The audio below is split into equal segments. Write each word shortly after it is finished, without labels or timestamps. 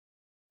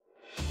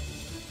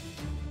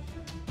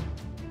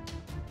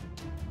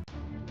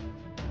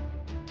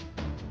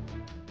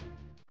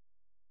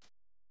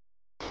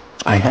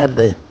I had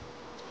the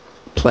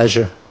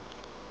pleasure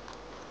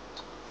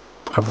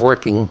of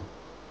working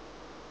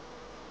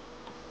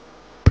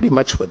pretty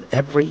much with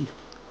every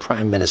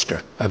prime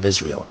minister of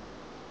Israel,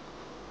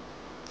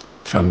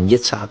 from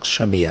Yitzhak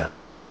Shamir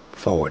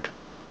forward.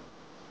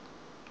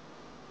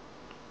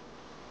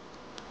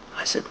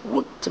 I said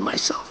to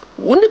myself,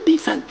 wouldn't it be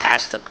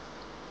fantastic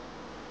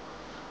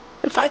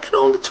if I could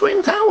own the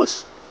Twin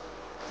Towers?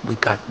 We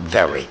got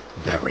very,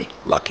 very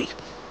lucky.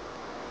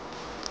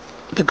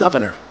 The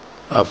governor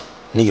of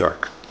New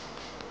York,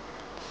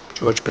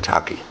 George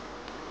Pataki,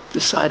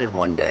 decided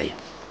one day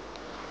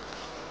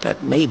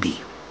that maybe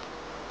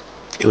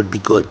it would be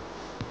good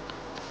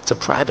to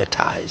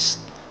privatize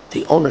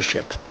the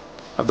ownership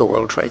of the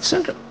World Trade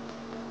Center.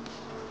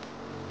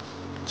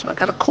 So I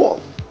got a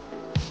call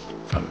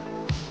from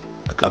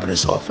the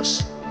governor's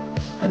office,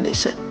 and they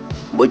said,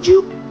 would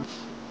you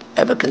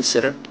ever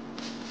consider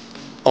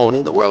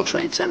owning the World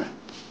Trade Center?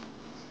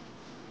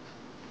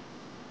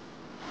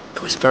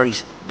 It was very,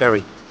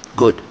 very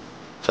good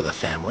for the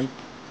family,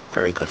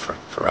 very good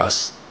for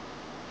us,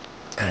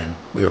 and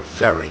we were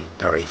very,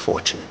 very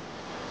fortunate.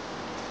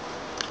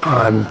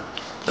 On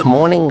the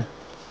morning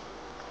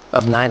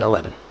of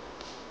 9/11,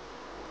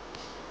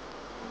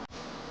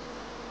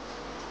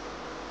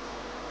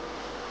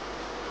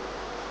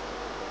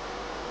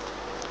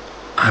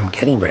 I'm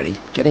getting ready,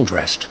 getting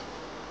dressed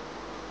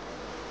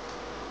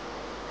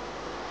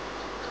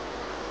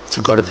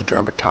to go to the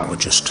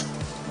dermatologist.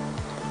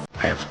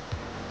 I have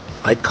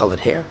light-colored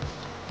hair,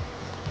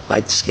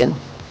 light skin.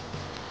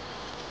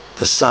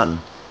 The sun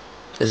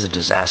is a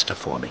disaster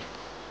for me.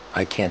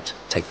 I can't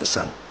take the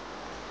sun.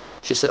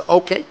 She said,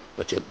 okay,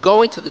 but you're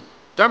going to the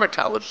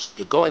dermatologist,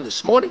 you're going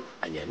this morning,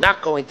 and you're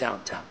not going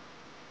downtown.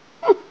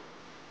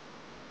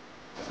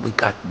 We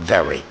got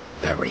very,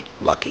 very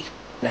lucky.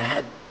 And I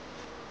had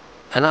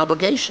an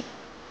obligation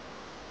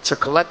to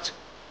collect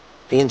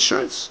the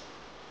insurance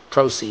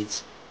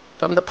proceeds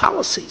from the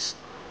policies.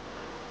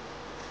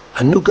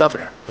 A new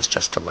governor was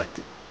just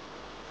elected,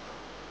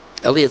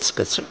 Elliot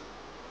Spitzer,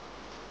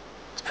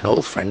 an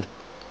old friend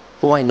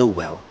who I knew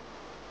well.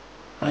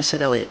 And I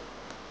said, Elliot,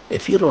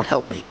 if you don't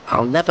help me,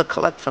 I'll never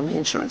collect from the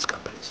insurance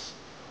companies.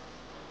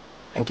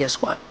 And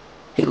guess what?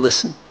 He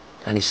listened,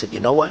 and he said, you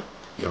know what?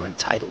 You're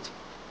entitled.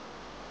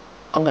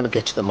 I'm going to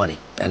get you the money.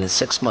 And in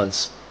 6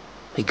 months,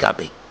 he got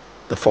me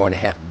the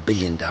 $4.5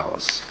 billion.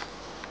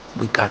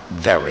 We got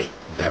very,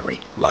 very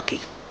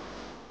lucky.